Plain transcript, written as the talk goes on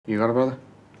You got a brother?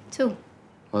 2.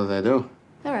 What do they do?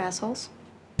 They're assholes.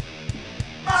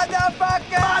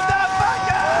 Motherfucker!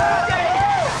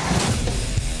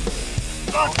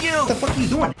 Fuck you! What the fuck are you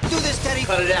doing? Do this, Teddy.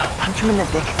 Cut it out. Punch him in the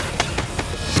dick.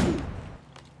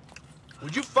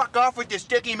 Would you fuck off with your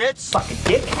sticky mitts? Fucking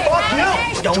dick. Fuck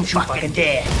you! Don't you fucking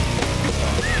dare.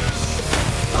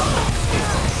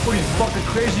 What are you, fucking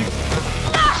crazy?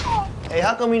 Hey,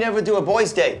 how come we never do a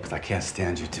boys' date? Because I can't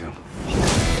stand you two.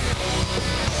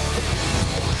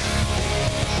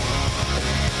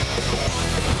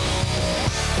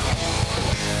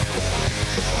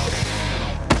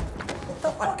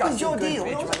 What is your deal?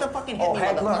 Don't fucking hit me,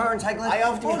 Heckler, motherfucker. Hearns, Heckler. I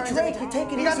offered you Oh, Hearns Drake, every you time.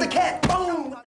 take it You got easy. the cat. Boom!